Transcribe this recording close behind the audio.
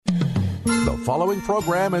following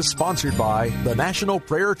program is sponsored by the National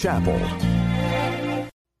Prayer Chapel.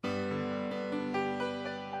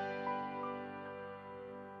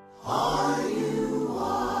 Are you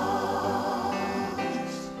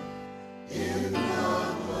washed in the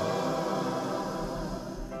blood,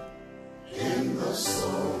 in the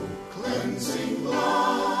soul-cleansing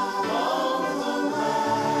blood of the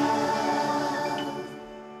Lamb?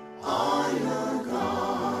 Are your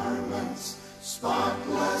garments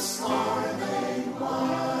spotless? Are they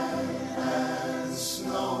white as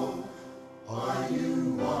snow? Are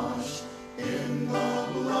you washed in the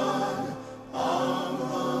blood of the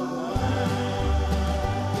Lamb?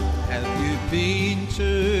 Have you been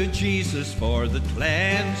to Jesus for the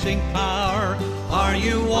cleansing power? Are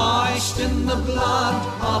you washed in the blood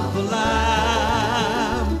of the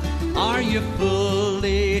Lamb? Are you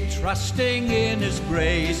fully trusting in His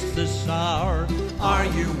grace this hour? Are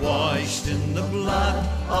you washed in the blood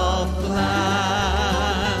of the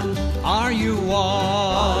Lamb? Are you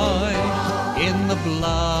washed in the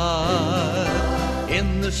blood,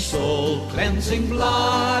 in the soul-cleansing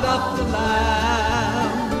blood of the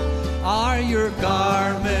Lamb? Are your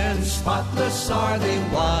garments spotless? Are they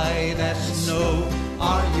white as snow?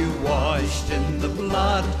 Are you washed in the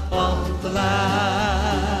blood of the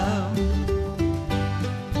Lamb?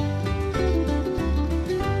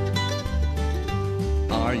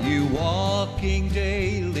 Are you walking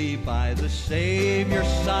daily by the Savior's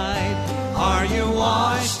side? Are you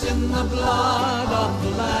washed in the blood of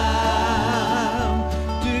the Lamb?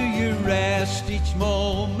 Do you rest each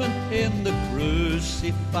moment in the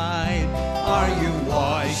crucified? Are you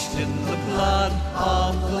washed in the blood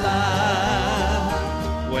of the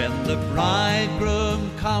Lamb? When the bridegroom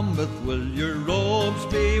cometh, will your robes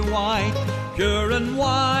be white, pure and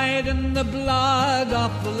white in the blood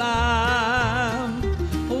of the Lamb?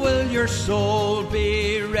 Will your soul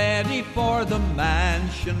be ready for the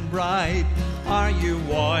mansion bright? Are you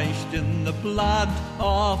washed in the blood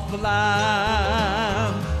of the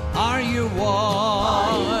Lamb? Are you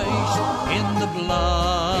washed in the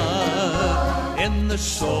blood, in the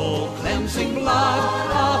soul-cleansing blood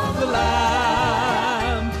of the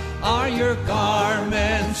Lamb? Are your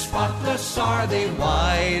garments spotless? Are they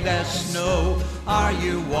white as snow? Are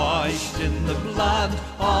you washed in the blood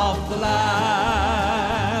of the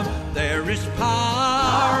Lamb? There is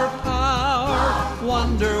power,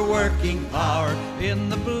 wonder-working power in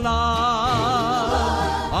the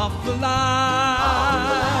blood of the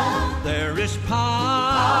Lamb. There is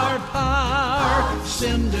power,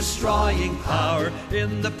 sin-destroying power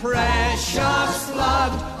in the precious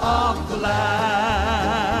blood of the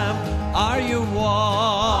Lamb. Are you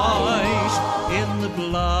washed in the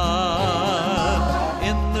blood,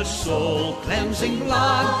 in the soul-cleansing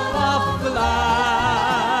blood of the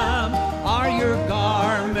Lamb? Are your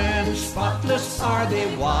garments spotless? Are they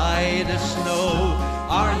white as snow?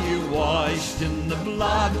 Are you washed in the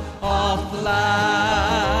blood of the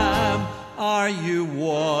Lamb? Are you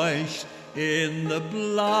washed in the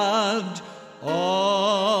blood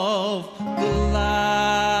of the Lamb?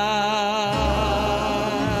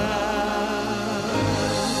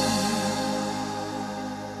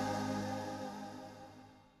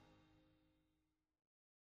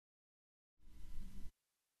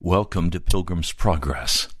 Welcome to Pilgrim's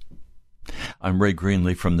Progress. I'm Ray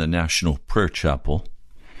Greenlee from the National Prayer Chapel.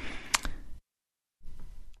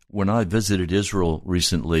 When I visited Israel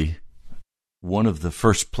recently, one of the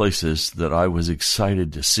first places that I was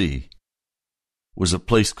excited to see was a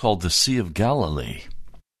place called the Sea of Galilee.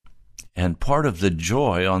 And part of the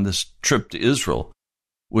joy on this trip to Israel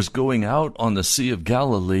was going out on the Sea of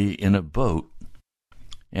Galilee in a boat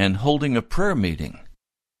and holding a prayer meeting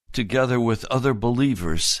together with other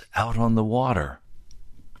believers out on the water.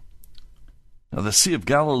 Now, the Sea of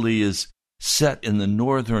Galilee is set in the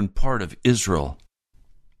northern part of Israel.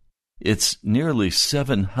 It's nearly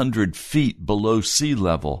 700 feet below sea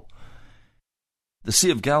level. The Sea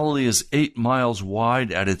of Galilee is 8 miles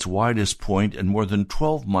wide at its widest point and more than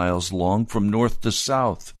 12 miles long from north to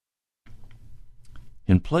south.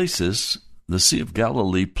 In places, the Sea of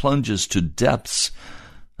Galilee plunges to depths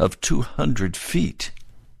of 200 feet.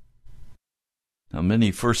 Now,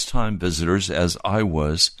 many first-time visitors, as I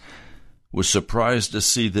was surprised to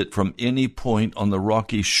see that from any point on the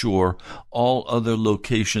rocky shore, all other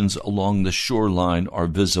locations along the shoreline are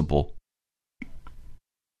visible.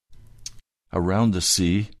 Around the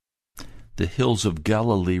sea, the hills of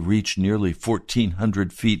Galilee reach nearly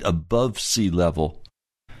 1,400 feet above sea level,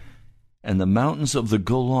 and the mountains of the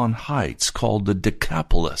Golan Heights, called the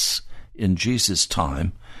Decapolis in Jesus'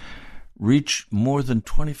 time, reach more than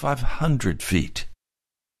 2,500 feet.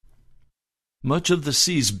 Much of the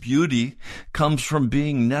sea's beauty comes from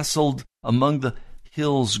being nestled among the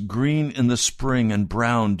hills, green in the spring and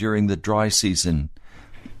brown during the dry season.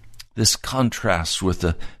 This contrasts with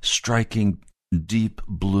the striking deep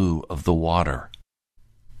blue of the water.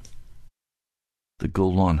 The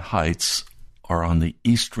Golan Heights are on the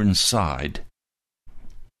eastern side.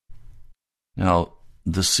 Now,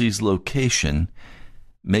 the sea's location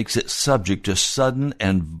makes it subject to sudden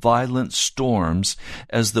and violent storms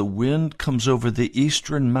as the wind comes over the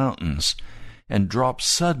eastern mountains and drops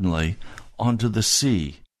suddenly onto the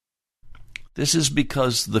sea. This is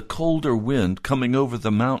because the colder wind coming over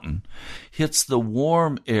the mountain hits the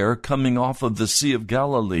warm air coming off of the Sea of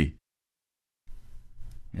Galilee.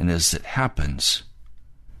 And as it happens,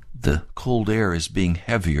 the cold air is being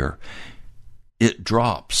heavier. It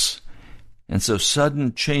drops. And so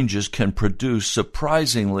sudden changes can produce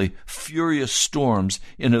surprisingly furious storms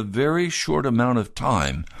in a very short amount of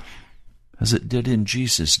time, as it did in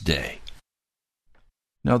Jesus' day.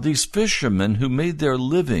 Now, these fishermen who made their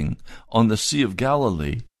living on the Sea of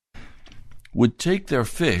Galilee would take their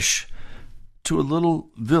fish to a little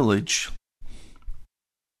village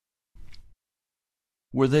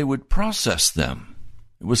where they would process them.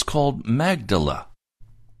 It was called Magdala.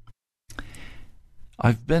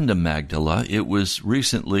 I've been to Magdala. It was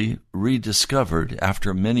recently rediscovered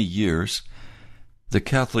after many years. The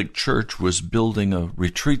Catholic Church was building a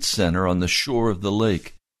retreat center on the shore of the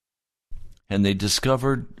lake, and they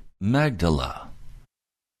discovered Magdala.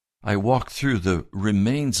 I walked through the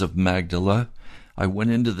remains of Magdala. I went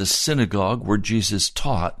into the synagogue where Jesus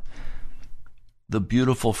taught. The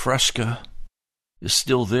beautiful fresco is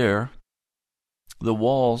still there. The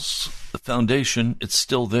walls, the foundation, it's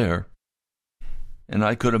still there. And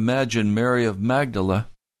I could imagine Mary of Magdala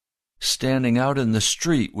standing out in the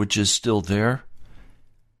street, which is still there,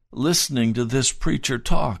 listening to this preacher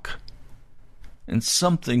talk. And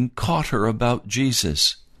something caught her about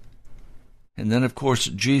Jesus. And then, of course,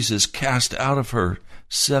 Jesus cast out of her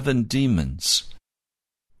 7 demons.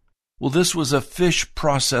 Well, this was a fish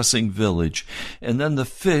processing village, and then the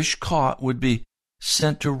fish caught would be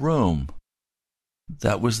sent to Rome.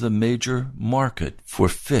 That was the major market for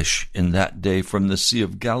fish in that day from the Sea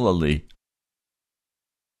of Galilee.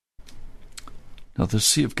 Now, the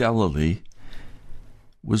Sea of Galilee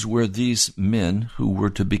was where these men who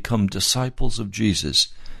were to become disciples of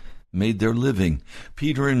Jesus made their living.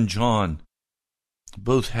 Peter and John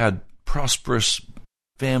both had prosperous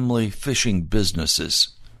family fishing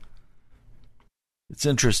businesses. It's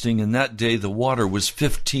interesting, in that day the water was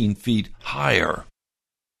 15 feet higher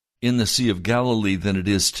in the Sea of Galilee than it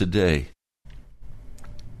is today.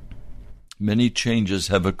 Many changes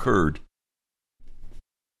have occurred.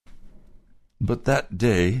 But that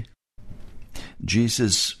day,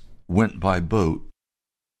 Jesus went by boat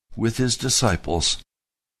with his disciples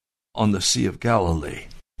on the Sea of Galilee.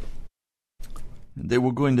 They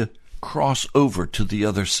were going to cross over to the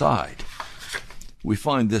other side. We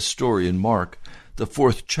find this story in Mark, the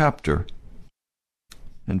 4th chapter,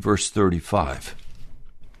 and verse 35.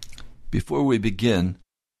 Before we begin,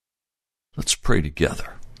 let's pray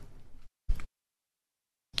together.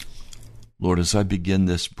 Lord, as I begin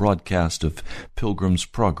this broadcast of Pilgrim's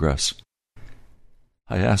Progress,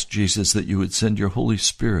 I ask, Jesus, that you would send your Holy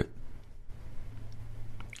Spirit.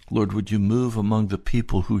 Lord, would you move among the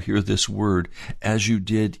people who hear this word as you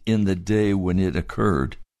did in the day when it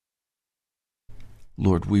occurred?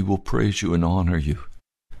 Lord, we will praise you and honor you.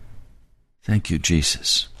 Thank you,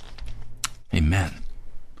 Jesus. Amen.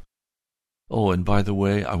 Oh, and by the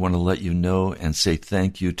way, I want to let you know and say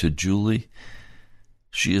thank you to Julie.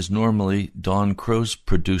 She is normally Don Crow's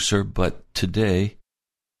producer, but today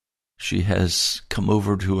she has come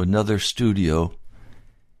over to another studio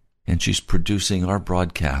and she's producing our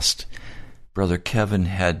broadcast. Brother Kevin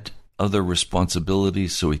had other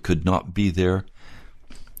responsibilities, so he could not be there.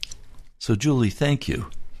 So, Julie, thank you.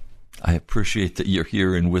 I appreciate that you're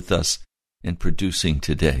here and with us and producing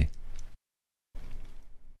today.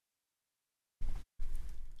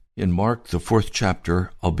 In Mark, the 4th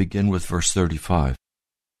chapter, I'll begin with verse 35.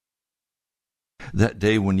 That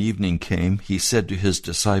day when evening came, he said to his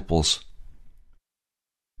disciples,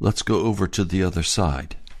 "Let's go over to the other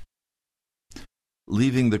side."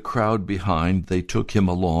 Leaving the crowd behind, they took him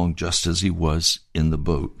along just as he was in the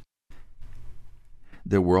boat.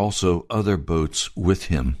 There were also other boats with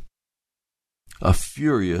him. A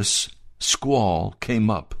furious squall came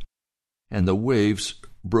up, and the waves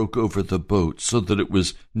broke over the boat so that it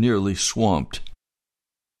was nearly swamped.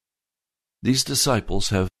 These disciples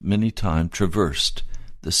have many times traversed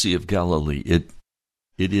the Sea of Galilee. It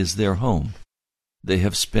is their home. They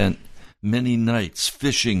have spent many nights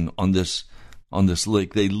fishing on this on this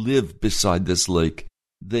lake. They live beside this lake.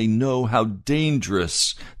 They know how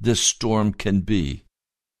dangerous this storm can be.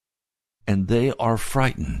 And they are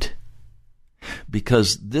frightened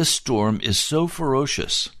because this storm is so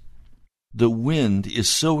ferocious. The wind is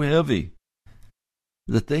so heavy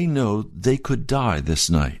that they know they could die this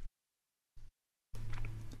night.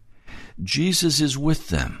 Jesus is with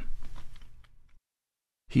them.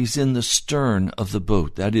 He's in the stern of the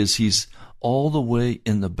boat. That is, he's all the way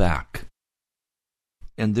in the back.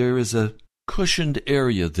 And there is a cushioned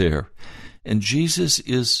area there. And Jesus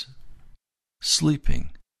is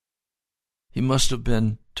sleeping. He must have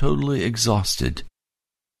been totally exhausted.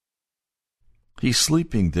 He's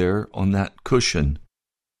sleeping there on that cushion.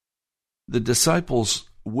 The disciples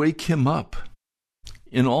wake him up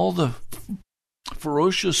in all the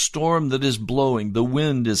ferocious storm that is blowing. The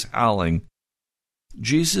wind is howling.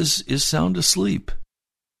 Jesus is sound asleep.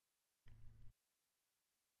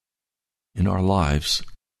 In our lives,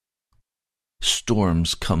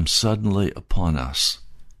 storms come suddenly upon us.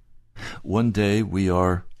 One day we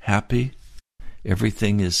are happy,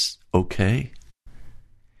 everything is okay,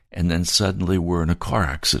 and then suddenly we're in a car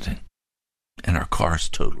accident and our car's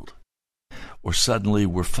totaled. Or suddenly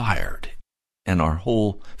we're fired and our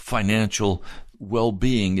whole financial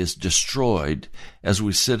well-being is destroyed as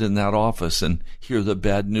we sit in that office and hear the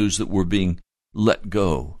bad news that we're being let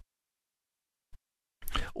go.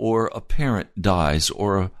 Or a parent dies,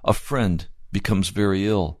 or a friend becomes very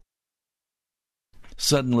ill.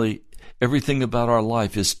 Suddenly, everything about our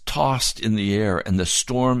life is tossed in the air and the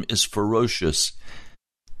storm is ferocious.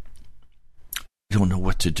 We don't know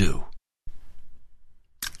what to do.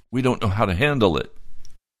 We don't know how to handle it.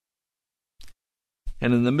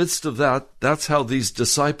 And in the midst of that, that's how these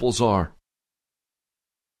disciples are.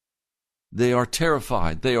 They are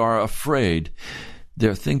terrified. They are afraid.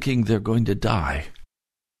 They're thinking they're going to die.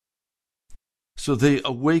 So they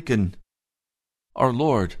awaken our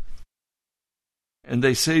Lord. And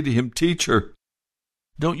they say to him, "Teacher,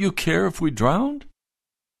 don't you care if we drown?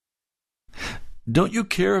 Don't you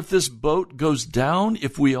care if this boat goes down?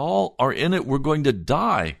 If we all are in it, we're going to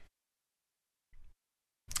die."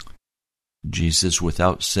 Jesus,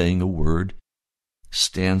 without saying a word,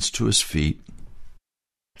 stands to his feet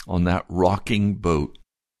on that rocking boat,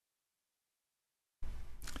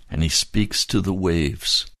 and he speaks to the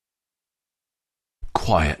waves.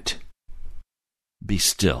 "Quiet, be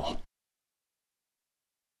still."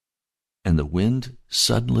 And the wind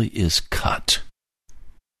suddenly is cut.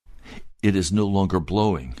 It is no longer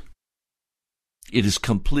blowing. It is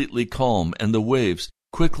completely calm, and the waves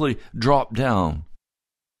quickly drop down.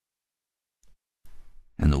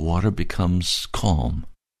 And the water becomes calm,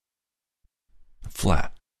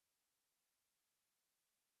 flat.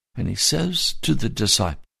 And he says to the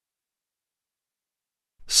disciples,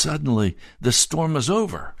 suddenly the storm is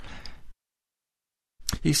over.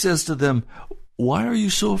 He says to them, "Why are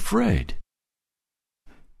you so afraid?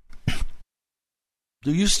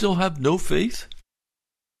 Do you still have no faith?"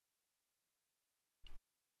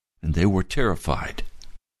 And they were terrified.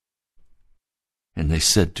 And they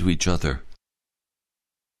said to each other,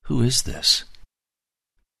 "Who is this,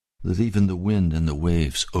 that even the wind and the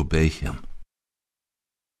waves obey him?"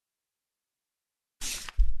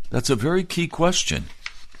 That's a very key question.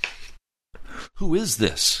 Who is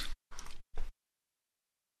this?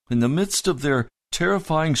 In the midst of their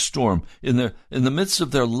terrifying storm, in the midst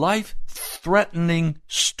of their life-threatening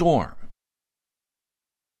storm,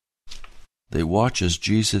 they watch as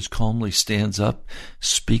Jesus calmly stands up,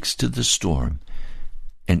 speaks to the storm,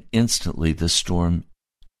 and instantly the storm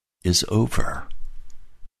is over.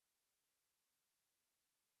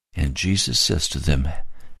 And Jesus says to them,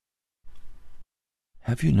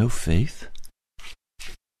 "Have you no faith?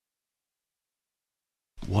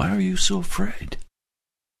 Why are you so afraid?"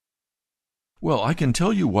 Well, I can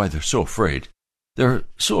tell you why they're so afraid. They're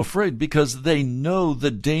so afraid because they know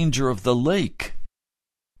the danger of the lake.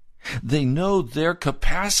 They know their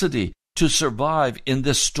capacity to survive in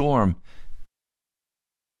this storm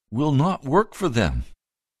will not work for them.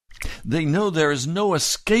 They know there is no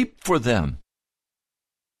escape for them.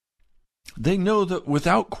 They know that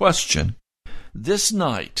without question, this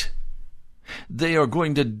night, they are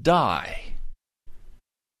going to die.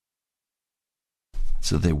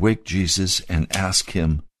 So they wake Jesus and ask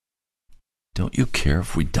him, "Don't you care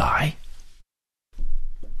if we die?"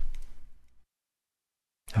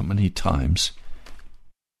 How many times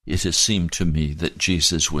it has seemed to me that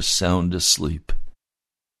Jesus was sound asleep,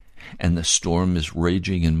 and the storm is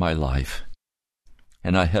raging in my life,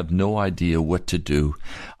 and I have no idea what to do.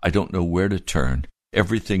 I don't know where to turn.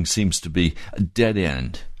 Everything seems to be a dead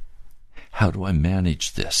end. How do I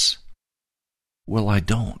manage this? Well, I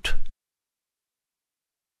don't.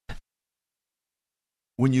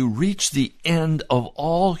 When you reach the end of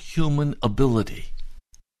all human ability,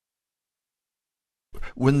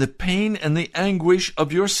 when the pain and the anguish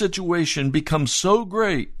of your situation become so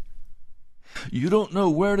great, you don't know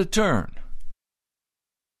where to turn.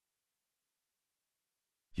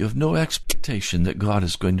 You have no expectation that God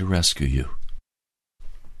is going to rescue you.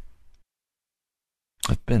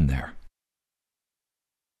 I've been there.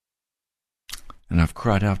 And I've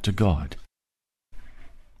cried out to God.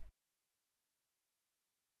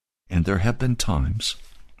 And there have been times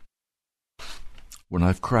when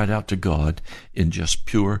I've cried out to God in just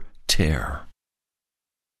pure terror,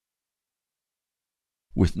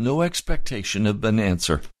 with no expectation of an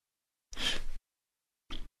answer.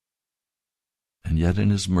 And yet in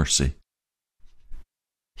His mercy,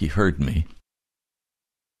 He heard me,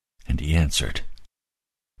 and He answered.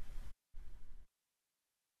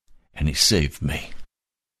 And He saved me.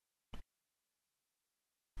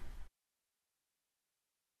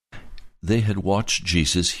 They had watched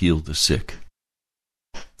Jesus heal the sick.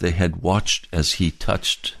 They had watched as He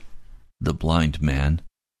touched the blind man,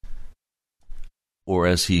 or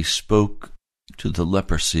as He spoke to the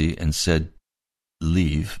leprosy and said,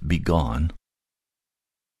 "Leave, be gone."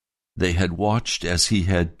 They had watched as He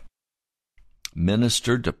had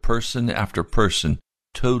ministered to person after person,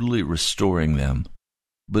 totally restoring them.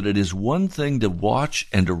 But it is one thing to watch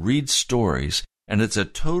and to read stories, and it's a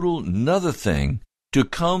total another thing to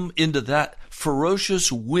come into that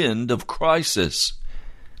ferocious wind of crisis.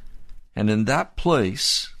 And in that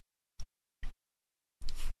place,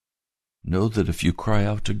 know that if you cry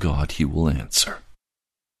out to God, He will answer.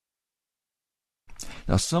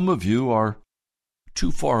 Now, some of you are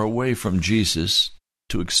too far away from Jesus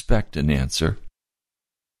to expect an answer.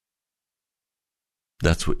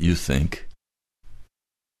 That's what you think.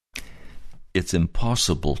 It's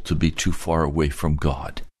impossible to be too far away from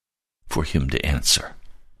God for Him to answer.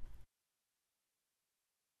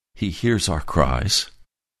 He hears our cries,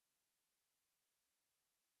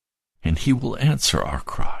 and He will answer our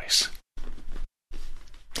cries.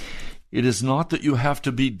 It is not that you have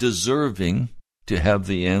to be deserving to have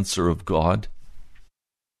the answer of God.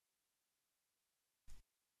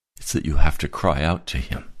 It's that you have to cry out to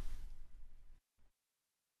Him.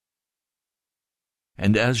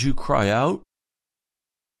 And as you cry out,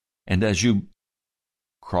 and as you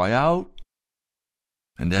cry out,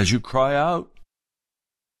 and as you cry out,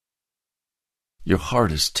 your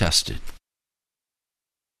heart is tested.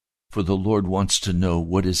 For the Lord wants to know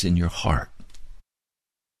what is in your heart.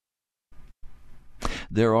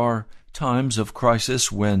 There are times of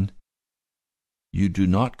crisis when you do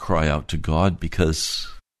not cry out to God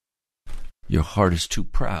because your heart is too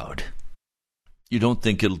proud. You don't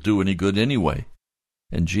think it'll do any good anyway.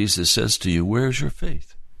 And Jesus says to you, "Where's your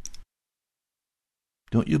faith?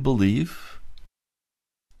 Don't you believe?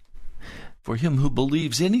 For him who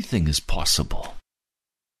believes, anything is possible."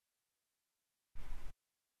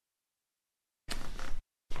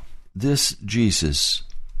 This Jesus,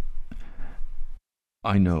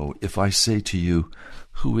 I know if I say to you,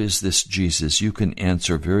 "Who is this Jesus?" you can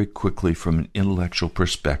answer very quickly from an intellectual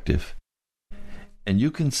perspective. And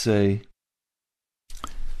you can say,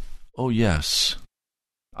 "Oh yes,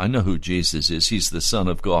 I know who Jesus is. He's the Son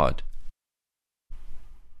of God."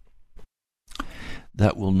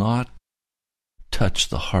 That will not touch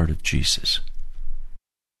the heart of Jesus.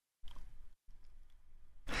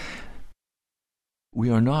 We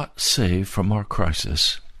are not saved from our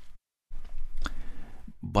crisis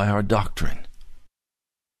by our doctrine.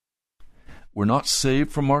 We're not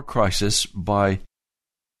saved from our crisis by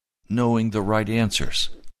knowing the right answers.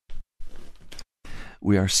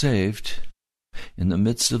 We are saved in the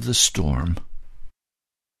midst of the storm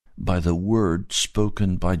by the word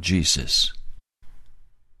spoken by Jesus.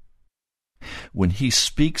 When He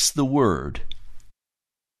speaks the word,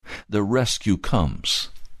 the rescue comes.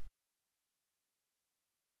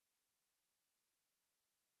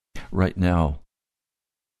 Right now,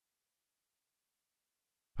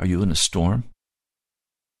 are you in a storm?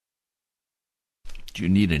 Do you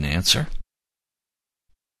need an answer?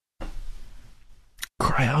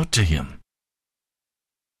 Cry out to Him.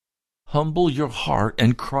 Humble your heart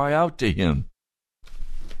and cry out to Him.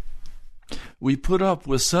 We put up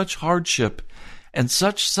with such hardship and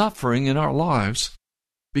such suffering in our lives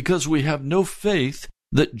because we have no faith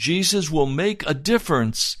that Jesus will make a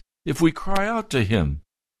difference if we cry out to Him.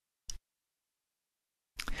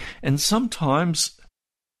 And sometimes,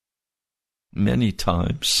 many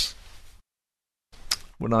times,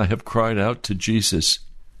 when I have cried out to Jesus,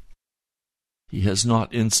 He has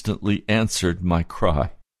not instantly answered my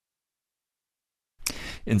cry.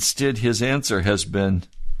 Instead, his answer has been,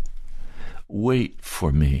 wait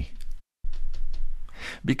for me.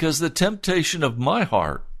 Because the temptation of my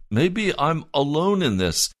heart, maybe I'm alone in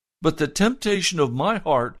this, but the temptation of my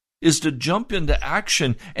heart is to jump into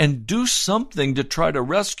action and do something to try to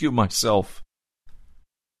rescue myself.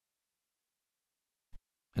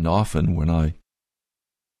 And often when I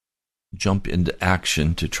jump into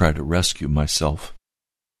action to try to rescue myself,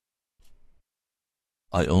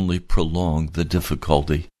 I only prolong the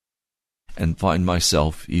difficulty and find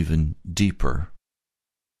myself even deeper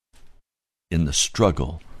in the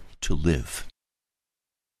struggle to live.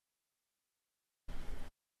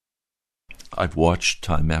 I've watched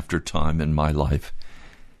time after time in my life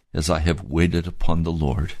as I have waited upon the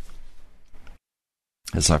Lord,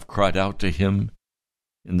 as I've cried out to Him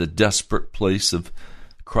in the desperate place of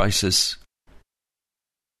crisis,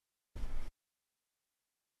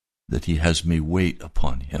 that He has me wait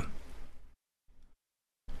upon Him.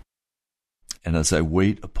 And as I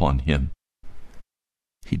wait upon Him,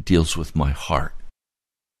 He deals with my heart.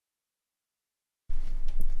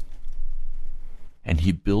 And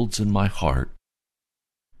He builds in my heart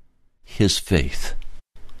His faith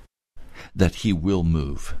that He will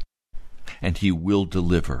move and He will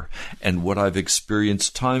deliver. And what I've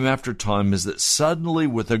experienced time after time is that suddenly,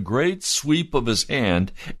 with a great sweep of His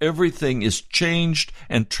hand, everything is changed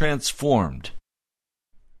and transformed.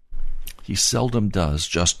 He seldom does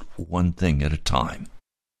just one thing at a time.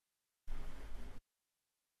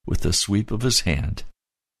 With the sweep of His hand,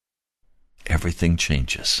 everything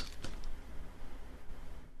changes.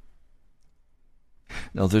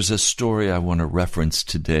 Now, there's a story I want to reference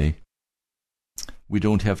today. We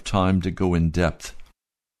don't have time to go in depth.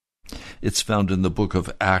 It's found in the book of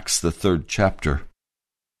Acts, the 3rd chapter.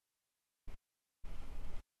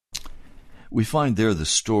 We find there the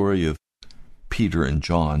story of Peter and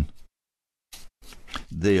John.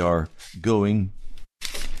 They are going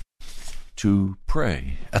to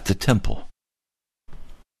pray at the temple.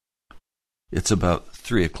 It's about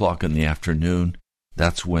 3 o'clock in the afternoon.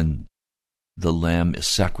 That's when the lamb is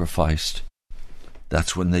sacrificed.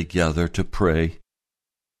 That's when they gather to pray.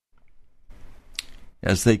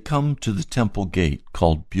 As they come to the temple gate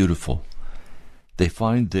called Beautiful, they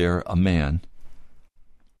find there a man.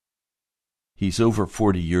 He's over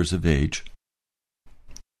 40 years of age,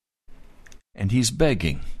 and he's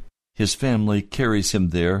begging. His family carries him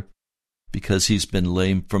there because he's been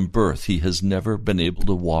lame from birth. He has never been able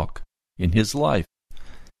to walk in his life.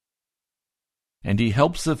 And he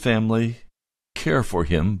helps the family care for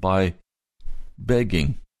him by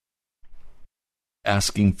begging,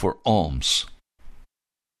 asking for alms.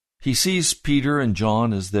 He sees Peter and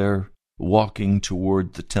John as they're walking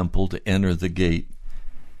toward the temple to enter the gate,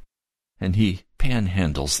 and he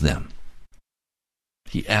panhandles them.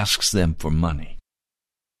 He asks them for money.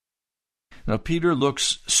 Now Peter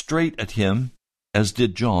looks straight at him, as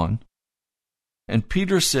did John, and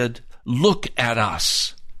Peter said, "Look at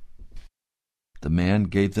us." The man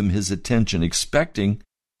gave them his attention, expecting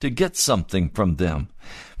to get something from them.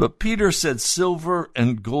 But Peter said, "Silver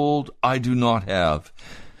and gold I do not have,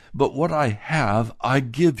 but what I have I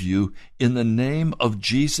give you in the name of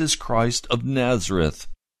Jesus Christ of Nazareth.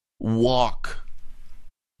 Walk."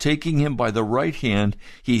 Taking him by the right hand,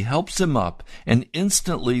 he helps him up, and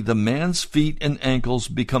instantly the man's feet and ankles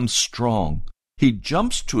become strong. He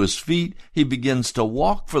jumps to his feet. He begins to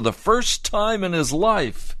walk for the first time in his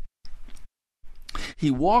life.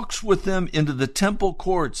 He walks with them into the temple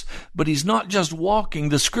courts, but he's not just walking.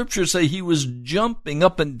 The scriptures say he was jumping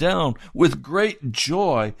up and down with great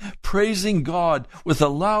joy, praising God with a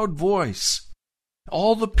loud voice.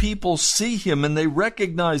 All the people see him and they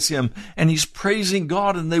recognize him, and he's praising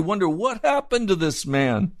God, and they wonder, what happened to this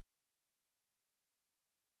man?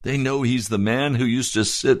 They know he's the man who used to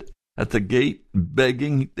sit at the gate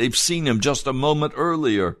begging. They've seen him just a moment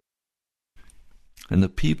earlier. And the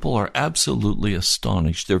people are absolutely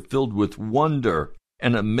astonished. They're filled with wonder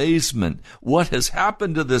and amazement. What has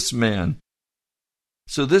happened to this man?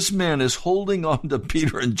 So this man is holding on to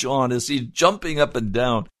Peter and John as he's jumping up and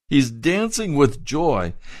down. He's dancing with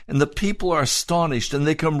joy, and the people are astonished, and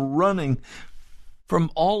they come running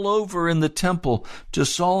from all over in the temple to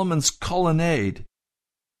Solomon's colonnade.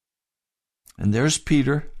 And there's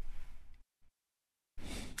Peter,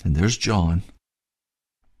 and there's John,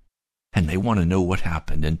 and they want to know what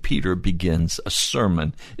happened. And Peter begins a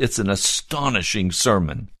sermon. It's an astonishing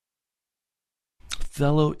sermon.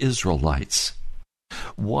 Fellow Israelites,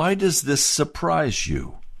 why does this surprise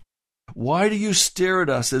you? Why do you stare at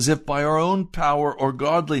us as if by our own power or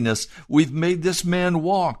godliness we've made this man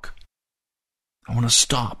walk? I want to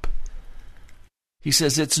stop. He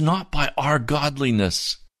says it's not by our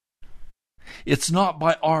godliness. It's not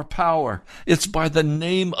by our power. It's by the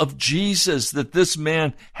name of Jesus that this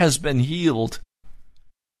man has been healed.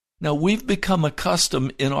 Now, we've become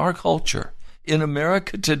accustomed in our culture, in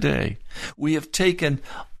America today, we have taken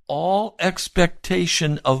all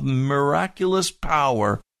expectation of miraculous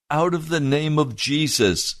power out of the name of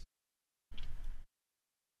Jesus.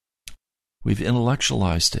 We've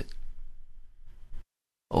intellectualized it.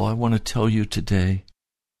 Oh, I want to tell you today,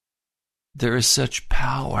 there is such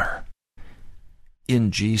power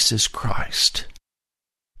in Jesus Christ.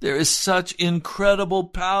 There is such incredible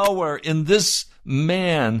power in this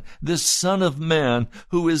man, this Son of Man,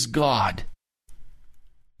 who is God.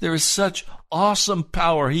 There is such awesome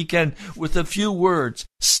power. He can, with a few words,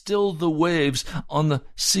 still the waves on the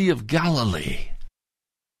Sea of Galilee.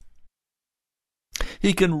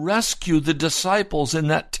 He can rescue the disciples in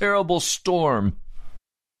that terrible storm.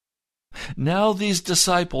 Now these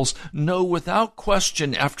disciples know without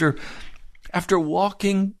question, after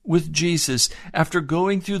walking with Jesus, after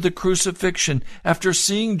going through the crucifixion, after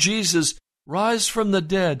seeing Jesus rise from the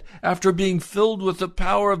dead, after being filled with the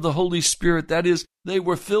power of the Holy Spirit, that is, they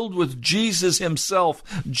were filled with Jesus himself.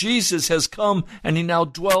 Jesus has come and he now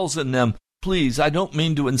dwells in them. Please, I don't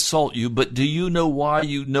mean to insult you, but do you know why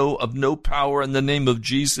you know of no power in the name of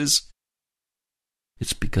Jesus?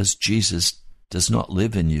 It's because Jesus does not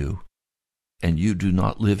live in you, and you do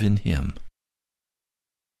not live in him.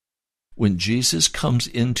 When Jesus comes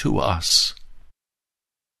into us,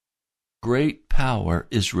 great power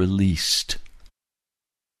is released.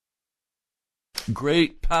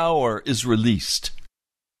 Great power is released.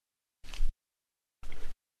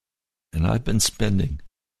 And I've been spending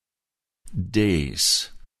days,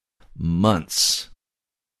 months,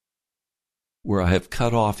 where I have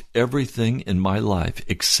cut off everything in my life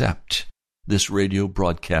except this radio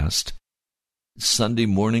broadcast, Sunday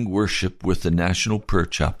morning worship with the National Prayer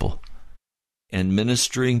Chapel, and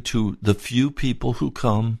ministering to the few people who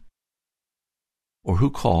come or who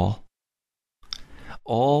call.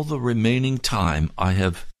 All the remaining time I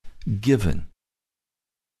have given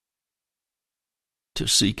to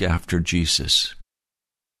seek after Jesus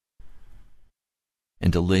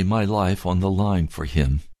and to lay my life on the line for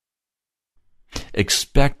him,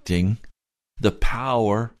 expecting the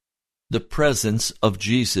power, the presence of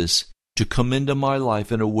Jesus to come into my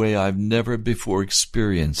life in a way I've never before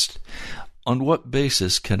experienced. On what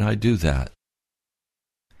basis can I do that?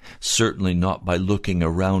 Certainly not by looking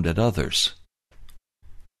around at others,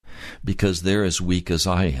 because they're as weak as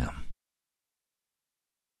I am.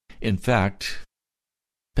 In fact,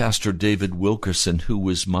 Pastor David Wilkerson, who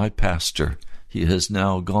was my pastor, he has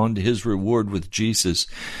now gone to his reward with Jesus,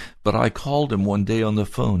 but I called him one day on the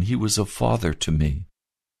phone. He was a father to me.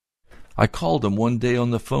 I called him one day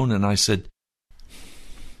on the phone and I said,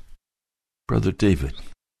 Brother David,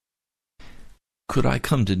 could I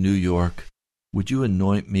come to New York? Would you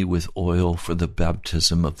anoint me with oil for the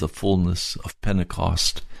baptism of the fullness of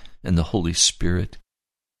Pentecost and the Holy Spirit?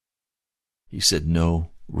 He said,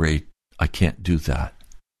 No, Ray, I can't do that.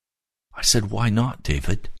 I said, Why not,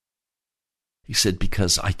 David? He said,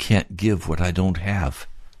 Because I can't give what I don't have.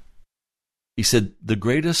 He said, The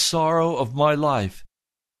greatest sorrow of my life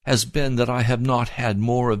has been that I have not had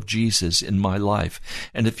more of Jesus in my life.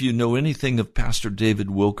 And if you know anything of Pastor David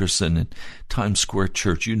Wilkerson in Times Square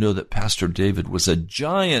Church, you know that Pastor David was a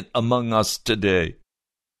giant among us today.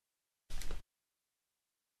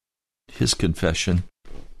 His confession,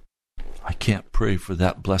 I can't pray for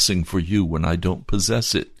that blessing for you when I don't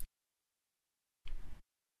possess it.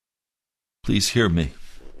 Please hear me.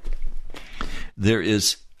 There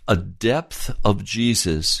is a depth of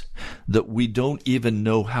Jesus that we don't even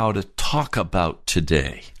know how to talk about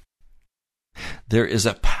today. There is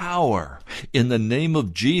a power in the name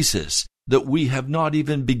of Jesus that we have not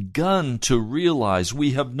even begun to realize.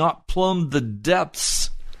 We have not plumbed the depths.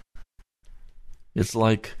 It's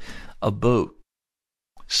like a boat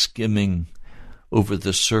skimming over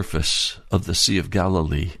the surface of the Sea of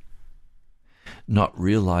Galilee, not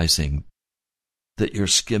realizing that you're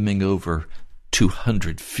skimming over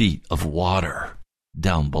 200 feet of water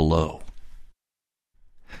down below.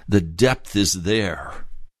 The depth is there,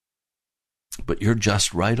 but you're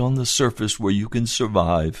just right on the surface where you can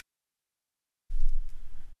survive.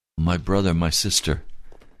 My brother, my sister,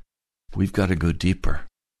 we've got to go deeper.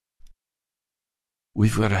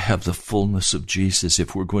 We've got to have the fullness of Jesus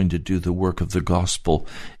if we're going to do the work of the gospel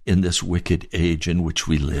in this wicked age in which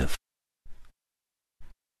we live.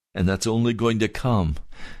 And that's only going to come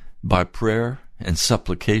by prayer and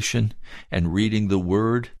supplication and reading the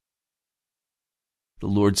Word. The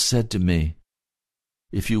Lord said to me,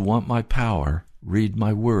 if you want my power, read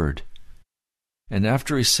my word. And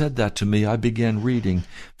after he said that to me, I began reading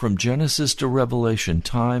from Genesis to Revelation,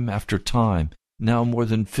 time after time, now more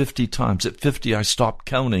than 50 times. At 50, I stopped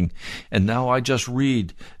counting, and now I just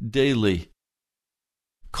read daily,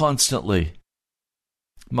 constantly.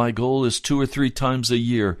 My goal is 2 or 3 times a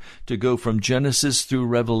year to go from Genesis through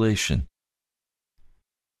Revelation.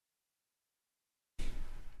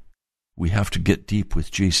 We have to get deep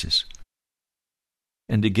with Jesus.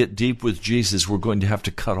 And to get deep with Jesus, we're going to have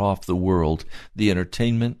to cut off the world, the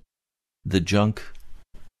entertainment, the junk,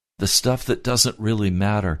 the stuff that doesn't really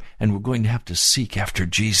matter. And we're going to have to seek after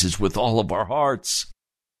Jesus with all of our hearts.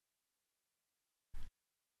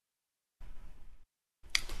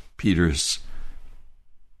 Peter is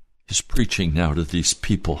preaching now to these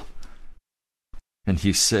people. And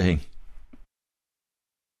he's saying,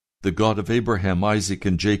 the God of Abraham, Isaac,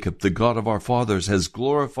 and Jacob, the God of our fathers, has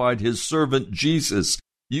glorified his servant Jesus.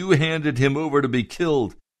 You handed him over to be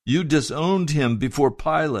killed. You disowned him before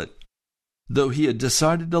Pilate, though he had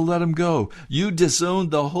decided to let him go. You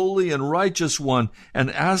disowned the holy and righteous one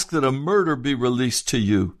and asked that a murderer be released to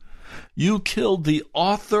you. You killed the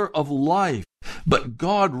author of life, but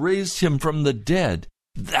God raised him from the dead.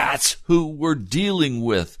 That's who we're dealing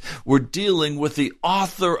with. We're dealing with the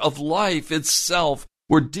author of life itself.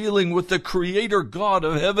 We're dealing with the Creator God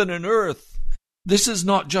of heaven and earth. This is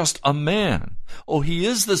not just a man. Oh, he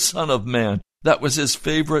is the Son of Man. That was his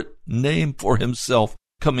favorite name for himself,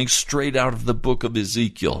 coming straight out of the book of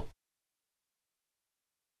Ezekiel.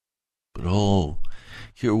 But oh,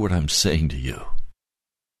 hear what I'm saying to you.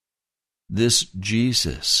 This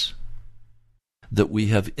Jesus that we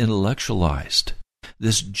have intellectualized,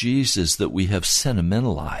 this Jesus that we have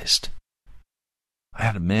sentimentalized. I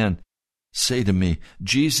had a man say to me,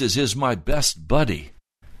 Jesus is my best buddy.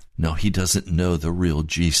 No, he doesn't know the real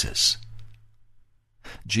Jesus.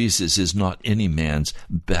 Jesus is not any man's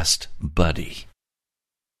best buddy.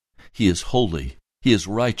 He is holy. He is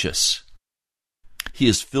righteous. He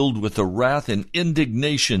is filled with the wrath and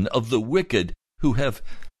indignation of the wicked who have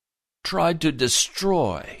tried to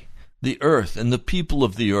destroy the earth and the people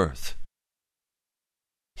of the earth.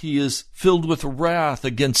 He is filled with wrath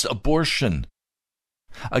against abortion,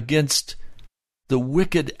 against the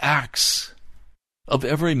wicked acts of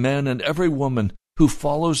every man and every woman who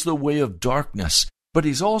follows the way of darkness. But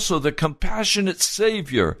he's also the compassionate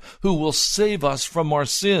Savior who will save us from our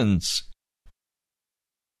sins.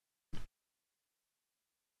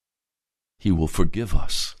 He will forgive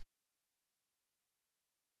us.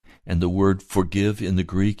 And the word forgive in the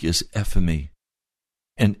Greek is ephemi.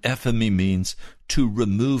 And ephemi means to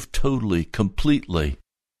remove totally, completely.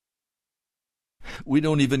 We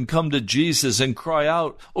don't even come to Jesus and cry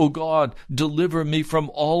out, "Oh God, deliver me from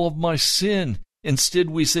all of my sin." Instead,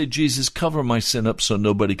 we say, "Jesus, cover my sin up so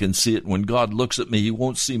nobody can see it. When God looks at me, he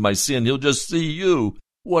won't see my sin. He'll just see you."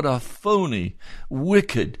 What a phony,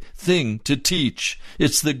 wicked thing to teach.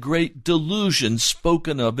 It's the great delusion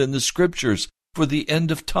spoken of in the Scriptures for the end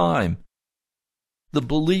of time. The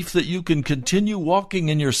belief that you can continue walking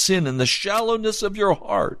in your sin in the shallowness of your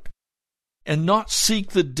heart and not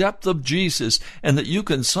seek the depth of Jesus, and that you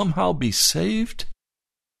can somehow be saved?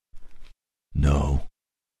 No.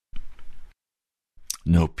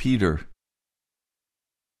 No, Peter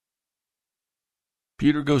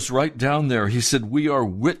goes right down there. He said, "We are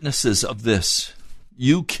witnesses of this.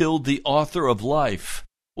 You killed the author of life."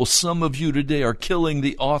 Well, some of you today are killing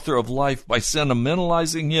the author of life by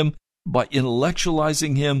sentimentalizing him, by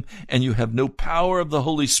intellectualizing him, and you have no power of the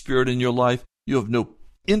Holy Spirit in your life. You have no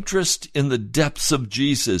interest in the depths of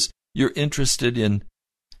Jesus. You're interested in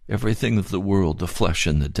everything of the world, the flesh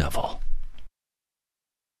and the devil.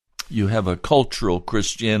 You have a cultural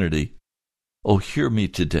Christianity. Oh, hear me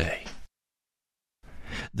today.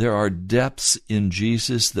 There are depths in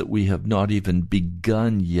Jesus that we have not even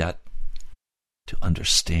begun yet to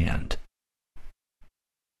understand.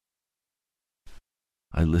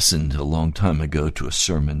 I listened a long time ago to a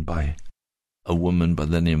sermon by a woman by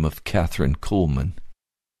the name of Catherine Coleman.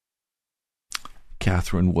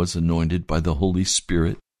 Catherine was anointed by the Holy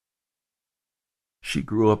Spirit. She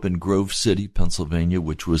grew up in Grove City, Pennsylvania,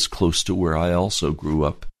 which was close to where I also grew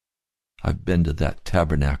up. I've been to that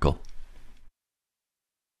tabernacle.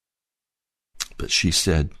 But she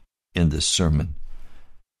said in this sermon,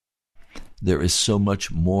 there is so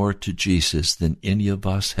much more to Jesus than any of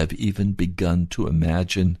us have even begun to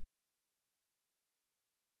imagine.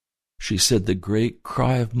 She said, the great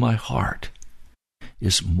cry of my heart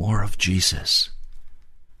is more of Jesus.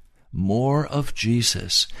 More of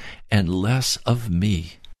Jesus and less of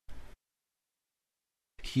me.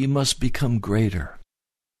 He must become greater,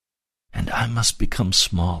 and I must become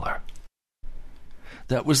smaller.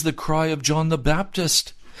 That was the cry of John the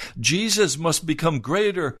Baptist. Jesus must become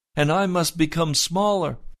greater, and I must become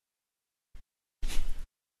smaller.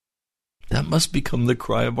 That must become the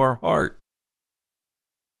cry of our heart.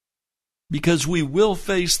 Because we will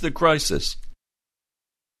face the crisis.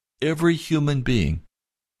 Every human being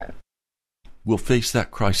will face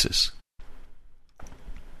that crisis.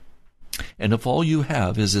 And if all you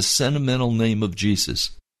have is a sentimental name of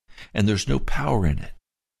Jesus, and there's no power in it,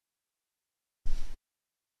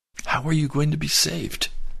 how are you going to be saved?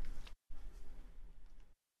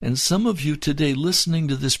 And some of you today listening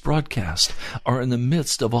to this broadcast are in the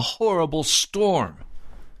midst of a horrible storm.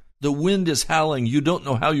 The wind is howling. You don't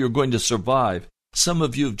know how you're going to survive. Some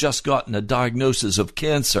of you have just gotten a diagnosis of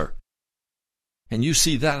cancer, and you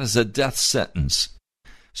see that as a death sentence.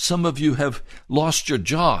 Some of you have lost your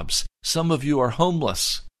jobs. Some of you are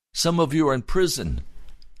homeless. Some of you are in prison.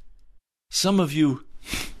 Some of you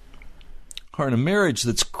are in a marriage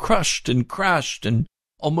that's crushed and crashed and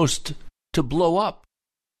almost to blow up.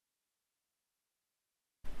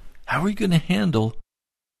 How are you going to handle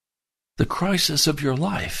the crisis of your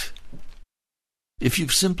life if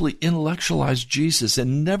you've simply intellectualized Jesus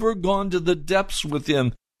and never gone to the depths with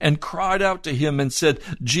him and cried out to him and said,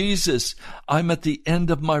 Jesus, I'm at the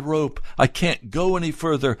end of my rope. I can't go any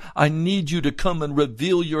further. I need you to come and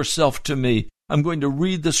reveal yourself to me. I'm going to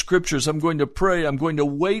read the scriptures. I'm going to pray. I'm going to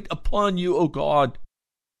wait upon you, O God.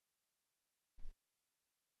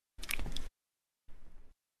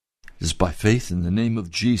 It is by faith in the name of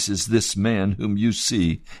Jesus, this man whom you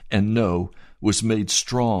see and know was made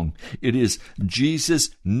strong. It is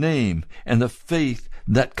Jesus' name and the faith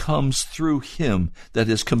that comes through him that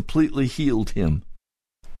has completely healed him.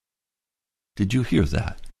 Did you hear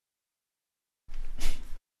that?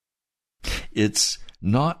 It's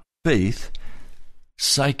not faith,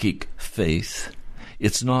 psychic faith.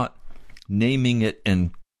 It's not naming it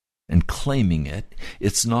and claiming it.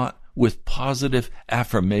 It's not with positive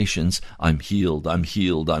affirmations, I'm healed, I'm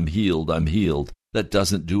healed, I'm healed, I'm healed. That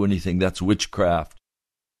doesn't do anything. That's witchcraft.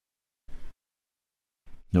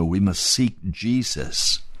 No, we must seek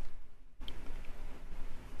Jesus.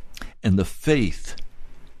 And the faith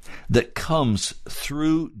that comes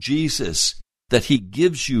through Jesus, that he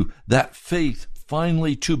gives you that faith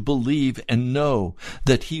finally to believe and know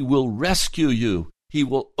that he will rescue you. He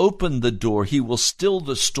will open the door. He will still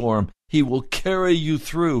the storm. He will carry you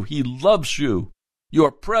through. He loves you. You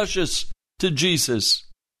are precious to Jesus.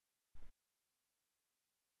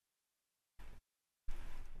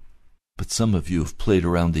 But some of you have played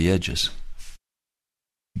around the edges.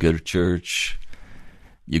 You go to church,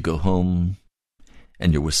 you go home,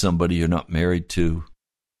 and you're with somebody you're not married to.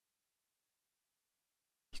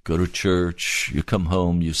 You go to church, you come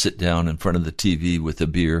home, you sit down in front of the TV with a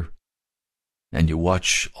beer, and you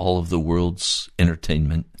watch all of the world's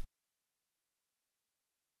entertainment.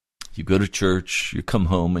 You go to church, you come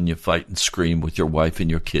home, and you fight and scream with your wife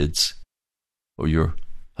and your kids, or your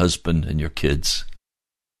husband and your kids.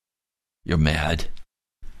 You're mad.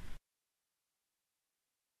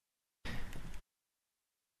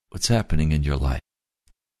 What's happening in your life?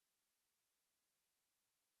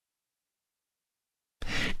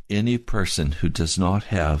 Any person who does not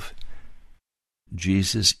have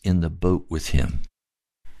Jesus in the boat with him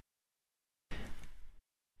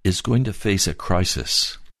is going to face a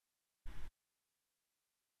crisis,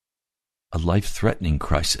 a life-threatening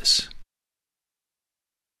crisis.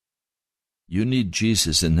 You need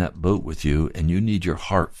Jesus in that boat with you, and you need your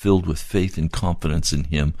heart filled with faith and confidence in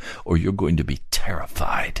him, or you're going to be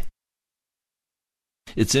terrified.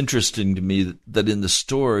 It's interesting to me that in the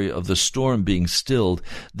story of the storm being stilled,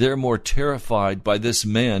 they're more terrified by this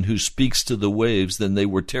man who speaks to the waves than they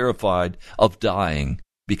were terrified of dying,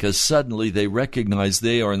 because suddenly they recognize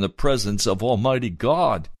they are in the presence of Almighty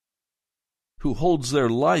God, who holds their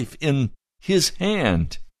life in his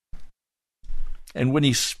hand. And when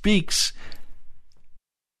he speaks,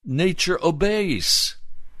 nature obeys.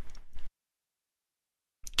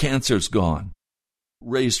 Cancer's gone,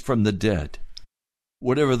 raised from the dead.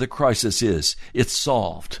 Whatever the crisis is, it's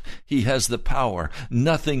solved. He has the power.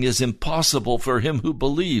 Nothing is impossible for him who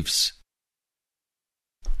believes.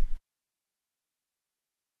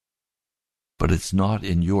 But it's not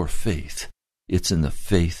in your faith. It's in the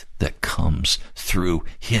faith that comes through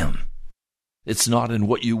him. It's not in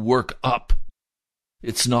what you work up.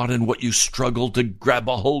 It's not in what you struggle to grab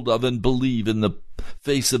a hold of and believe in the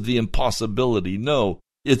face of the impossibility. No,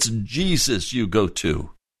 it's Jesus you go to.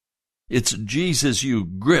 It's Jesus you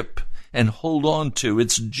grip and hold on to.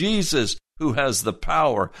 It's Jesus who has the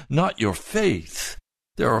power, not your faith.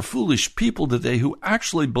 There are foolish people today who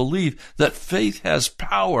actually believe that faith has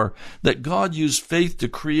power, that God used faith to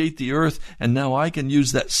create the earth, and now I can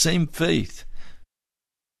use that same faith.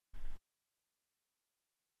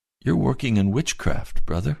 You're working in witchcraft,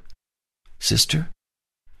 brother, sister.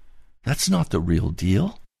 That's not the real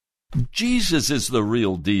deal. Jesus is the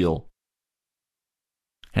real deal.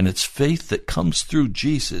 And it's faith that comes through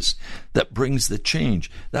Jesus that brings the change.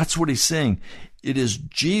 That's what he's saying. It is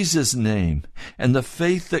Jesus' name and the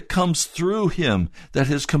faith that comes through him that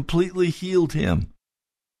has completely healed him.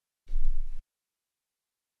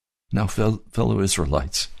 Now, fellow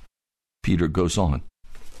Israelites, Peter goes on.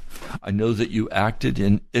 I know that you acted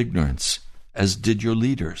in ignorance, as did your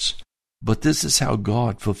leaders. But this is how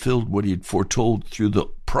God fulfilled what he had foretold through the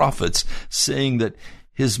prophets, saying that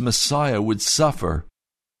his Messiah would suffer.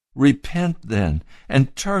 Repent then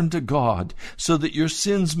and turn to God, so that your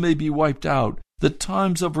sins may be wiped out, that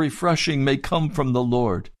times of refreshing may come from the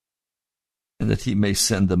Lord, and that he may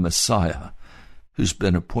send the Messiah who's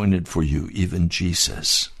been appointed for you, even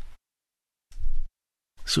Jesus.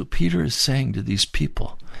 So Peter is saying to these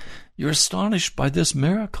people, you're astonished by this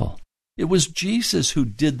miracle. It was Jesus who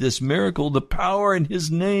did this miracle, the power in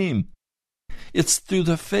his name. It's through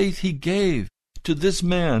the faith he gave to this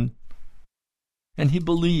man, and he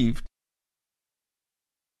believed.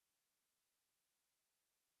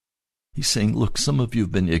 He's saying, look, some of you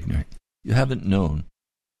have been ignorant. You haven't known.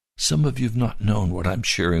 Some of you have not known what I'm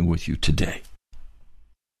sharing with you today.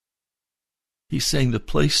 He's saying the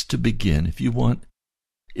place to begin, if you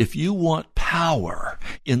want power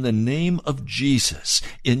in the name of Jesus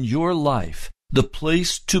in your life, the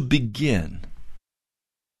place to begin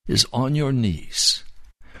is on your knees,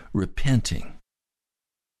 repenting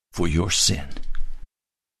for your sin.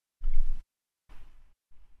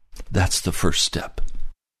 That's the first step.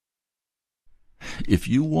 If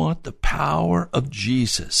you want the power of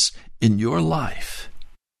Jesus in your life,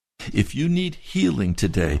 if you need healing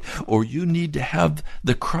today, or you need to have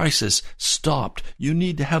the crisis stopped, you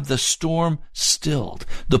need to have the storm stilled,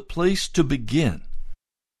 the place to begin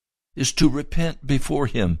is to repent before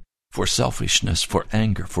him for selfishness, for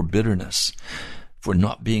anger, for bitterness, for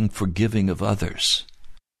not being forgiving of others.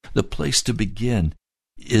 The place to begin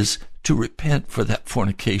is to repent for that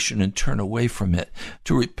fornication and turn away from it,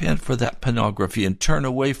 to repent for that pornography and turn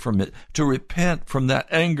away from it, to repent from that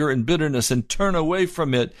anger and bitterness and turn away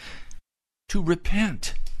from it, to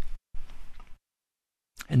repent.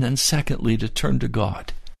 And then secondly, to turn to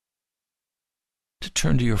God, to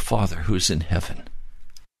turn to your Father who is in heaven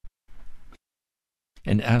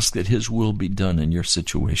and ask that his will be done in your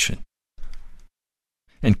situation,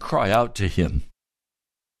 and cry out to him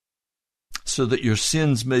so that your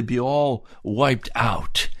sins may be all wiped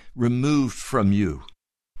out, removed from you,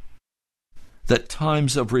 that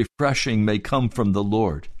times of refreshing may come from the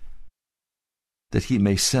Lord, that he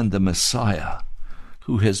may send the Messiah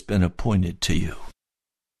who has been appointed to you.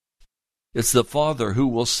 It's the Father who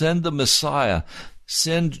will send the Messiah,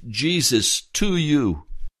 send Jesus to you.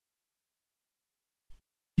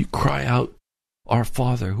 You cry out, Our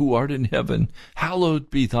Father, who art in heaven, hallowed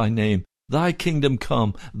be thy name. Thy kingdom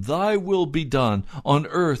come, thy will be done on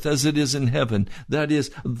earth as it is in heaven. That is,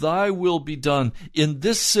 thy will be done. In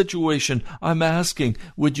this situation, I'm asking,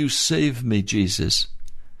 would you save me, Jesus?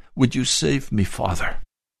 Would you save me, Father?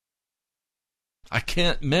 I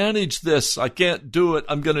can't manage this. I can't do it.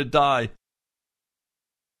 I'm going to die.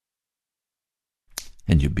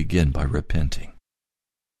 And you begin by repenting.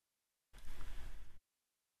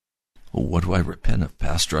 Oh, what do I repent of,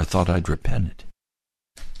 Pastor? I thought I'd repented.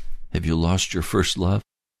 Have you lost your first love?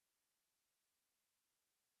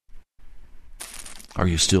 Are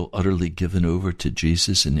you still utterly given over to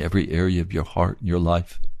Jesus in every area of your heart and your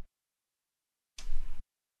life?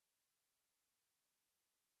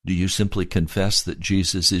 Do you simply confess that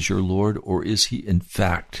Jesus is your Lord, or is he in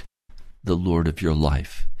fact the Lord of your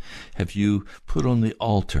life? Have you put on the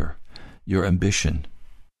altar your ambition,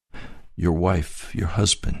 your wife, your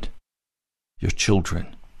husband, your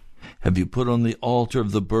children? Have you put on the altar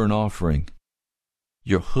of the burnt offering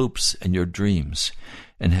your hopes and your dreams?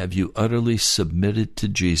 And have you utterly submitted to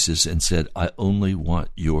Jesus and said, I only want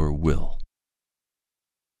your will?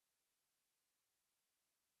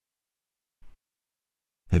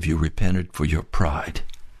 Have you repented for your pride,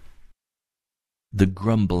 the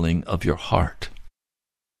grumbling of your heart,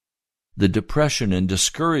 the depression and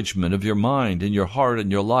discouragement of your mind and your heart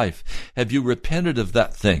and your life? Have you repented of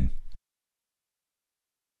that thing?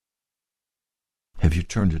 Have you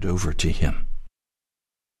turned it over to him?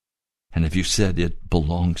 And have you said, it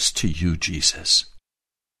belongs to you, Jesus?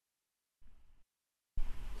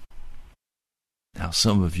 Now,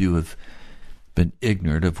 some of you have been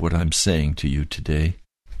ignorant of what I'm saying to you today.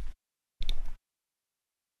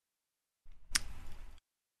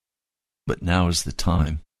 But now is the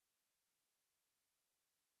time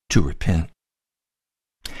to repent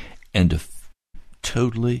and to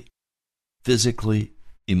totally, physically,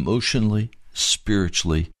 emotionally,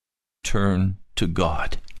 spiritually turn to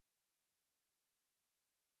God,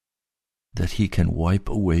 that He can wipe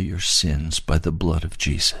away your sins by the blood of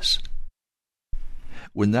Jesus.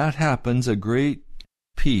 When that happens, a great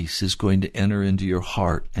peace is going to enter into your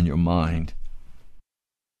heart and your mind.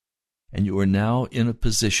 And you are now in a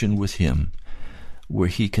position with Him where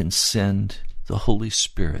He can send the Holy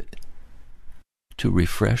Spirit to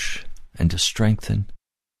refresh and to strengthen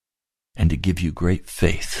and to give you great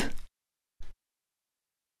faith.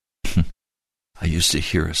 I used to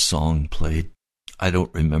hear a song played. I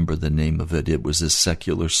don't remember the name of it. It was a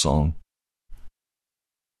secular song.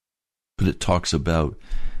 But it talks about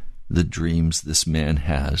the dreams this man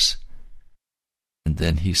has. And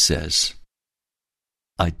then he says,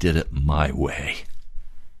 I did it my way.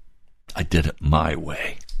 I did it my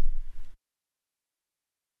way.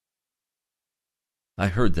 I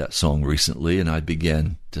heard that song recently and I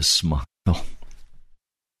began to smile.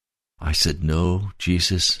 I said, no,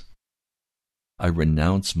 Jesus, I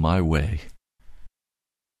renounce my way.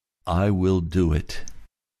 I will do it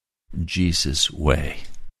Jesus' way.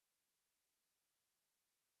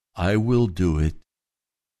 I will do it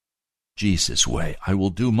Jesus' way. I will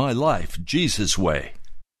do my life Jesus' way.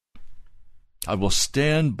 I will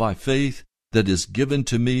stand by faith that is given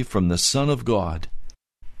to me from the Son of God,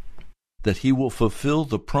 that He will fulfill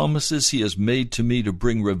the promises He has made to me to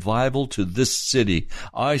bring revival to this city.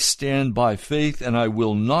 I stand by faith and I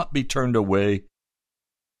will not be turned away.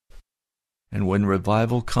 And when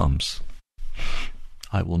revival comes,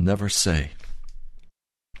 I will never say,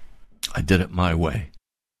 I did it my way,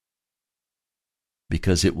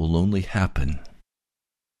 because it will only happen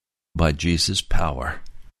by Jesus' power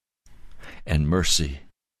and mercy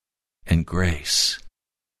and grace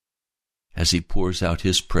as He pours out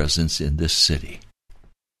His presence in this city.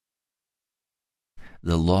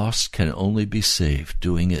 The lost can only be saved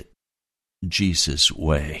doing it Jesus'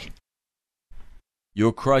 way.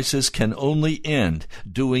 Your crisis can only end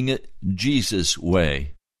doing it Jesus'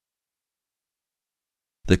 way.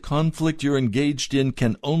 The conflict you're engaged in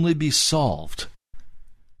can only be solved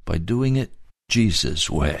by doing it Jesus'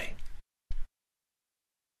 way.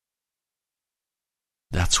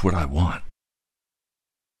 That's what I want.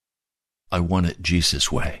 I want it Jesus'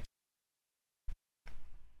 way.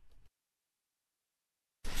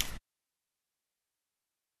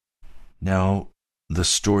 Now, the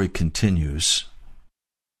story continues.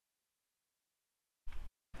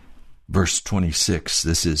 Verse 26,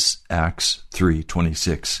 this is Acts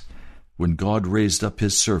 3:26. When God raised up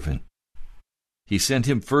His servant, He sent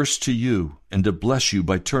him first to you and to bless you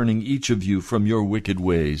by turning each of you from your wicked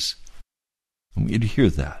ways. I want you to hear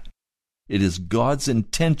that. It is God's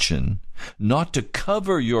intention not to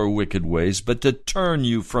cover your wicked ways, but to turn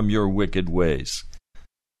you from your wicked ways.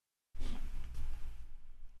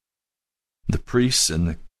 The priests and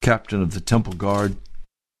the captain of the temple guard,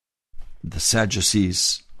 the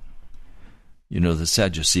Sadducees. You know, the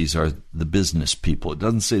Sadducees are the business people. It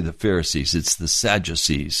doesn't say the Pharisees, it's the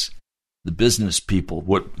Sadducees, the business people.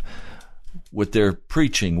 What they're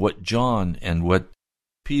preaching, what John and what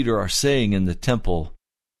Peter are saying in the temple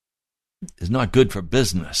is not good for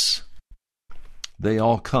business. They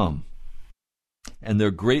all come, and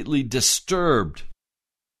they're greatly disturbed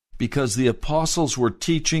because the apostles were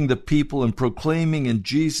teaching the people and proclaiming in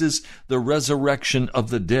Jesus the resurrection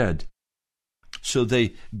of the dead. So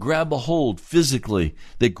they grab a hold physically.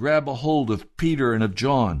 They grab a hold of Peter and of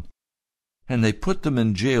John, and they put them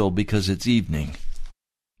in jail because it's evening.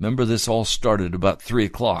 Remember, this all started about 3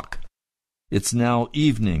 o'clock. It's now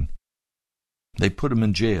evening. They put them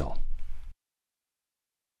in jail.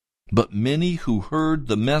 But many who heard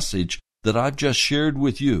the message that I've just shared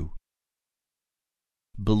with you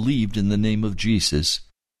believed in the name of Jesus.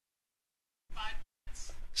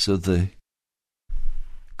 So the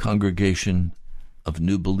congregation of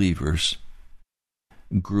new believers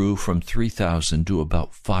grew from 3,000 to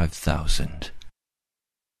about 5,000.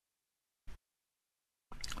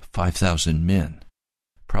 5,000 men,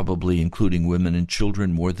 probably including women and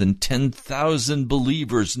children. More than 10,000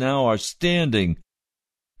 believers now are standing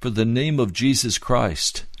for the name of Jesus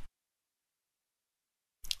Christ.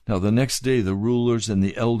 Now, the next day, the rulers and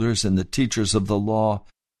the elders and the teachers of the law,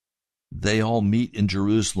 they all meet in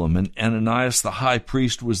Jerusalem. And Ananias the high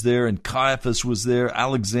priest was there, and Caiaphas was there,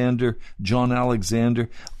 Alexander, John Alexander.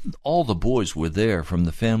 All the boys were there from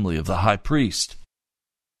the family of the high priest.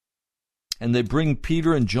 And they bring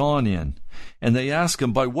Peter and John in, and they ask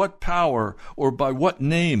him, by what power or by what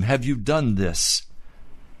name have you done this?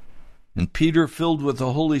 And Peter, filled with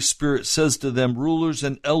the Holy Spirit, says to them, rulers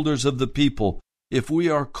and elders of the people, if we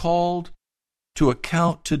are called to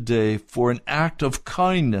account today for an act of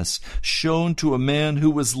kindness shown to a man who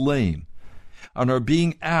was lame, and are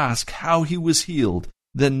being asked how he was healed,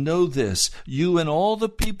 then know this, you and all the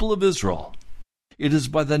people of Israel, it is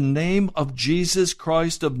by the name of Jesus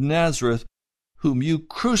Christ of Nazareth, whom you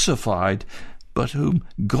crucified, but whom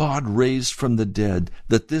God raised from the dead,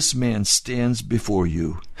 that this man stands before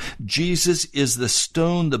you. Jesus is the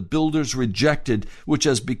stone the builders rejected, which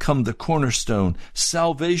has become the cornerstone.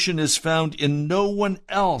 Salvation is found in no one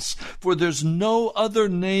else, for there's no other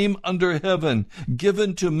name under heaven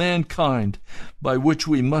given to mankind by which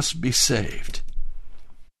we must be saved.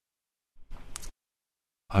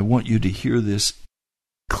 I want you to hear this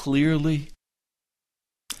clearly,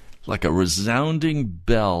 like a resounding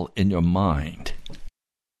bell in your mind.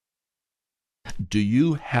 Do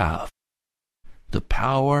you have the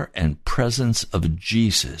power and presence of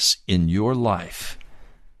Jesus in your life?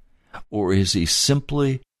 Or is he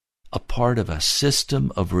simply a part of a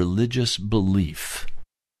system of religious belief?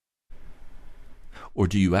 Or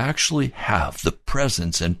do you actually have the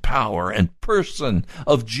presence and power and person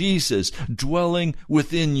of Jesus dwelling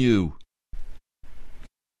within you?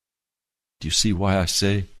 Do you see why I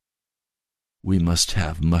say we must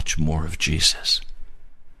have much more of Jesus?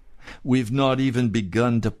 We've not even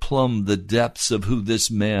begun to plumb the depths of who this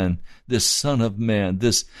man, this Son of Man,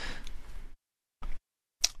 this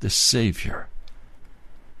Savior,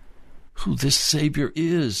 who this Savior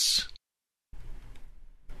is.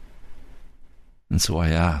 And so I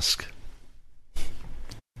ask,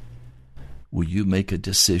 will you make a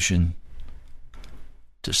decision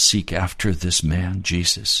to seek after this man,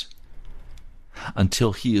 Jesus,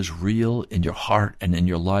 until he is real in your heart and in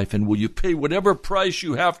your life? And will you pay whatever price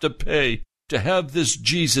you have to pay to have this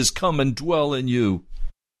Jesus come and dwell in you?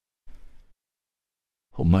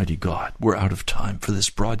 Almighty God, we're out of time for this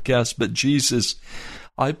broadcast, but Jesus,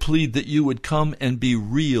 I plead that you would come and be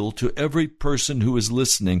real to every person who is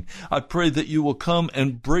listening. I pray that you will come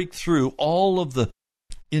and break through all of the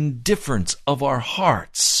indifference of our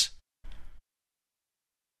hearts,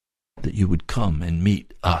 that you would come and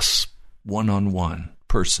meet us one-on-one,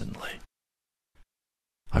 personally.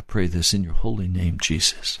 I pray this in your holy name,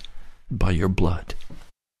 Jesus, by your blood.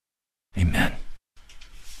 Amen.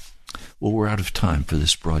 Well, we're out of time for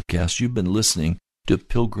this broadcast. You've been listening to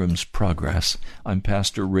Pilgrim's Progress. I'm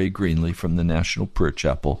Pastor Ray Greenley from the National Prayer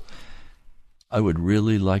Chapel. I would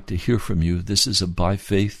really like to hear from you. This is a by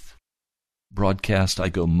faith broadcast. I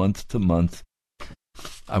go month to month.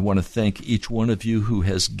 I want to thank each one of you who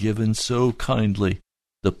has given so kindly.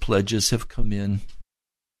 The pledges have come in.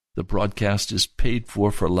 The broadcast is paid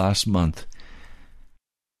for last month.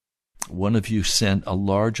 One of you sent a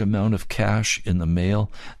large amount of cash in the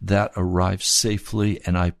mail. That arrived safely,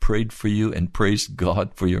 and I prayed for you and praised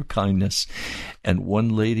God for your kindness. And one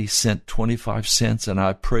lady sent 25 cents, and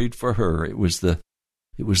I prayed for her. It was the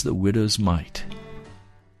widow's mite.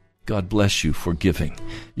 God bless you for giving.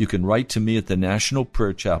 You can write to me at the National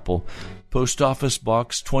Prayer Chapel, Post Office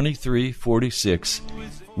Box 2346,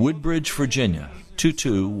 Woodbridge, Virginia,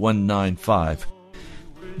 22195.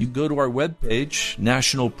 You can go to our webpage,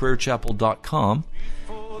 nationalprayerchapel.com,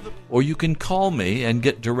 or you can call me and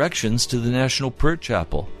get directions to the National Prayer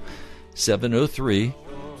Chapel,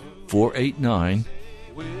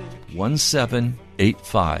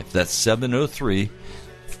 703-489-1785. That's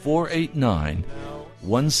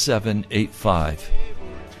 703-489-1785.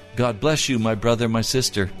 God bless you, my brother, my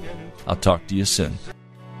sister. I'll talk to you soon.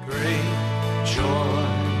 Great joy,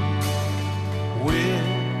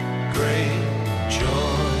 with great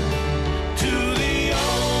joy, to the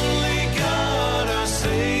only God, our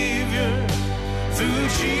Savior, through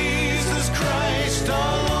Jesus Christ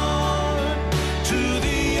our Lord, to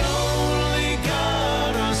the only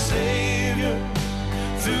God, our Savior,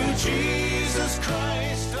 through Jesus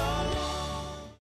Christ our Lord.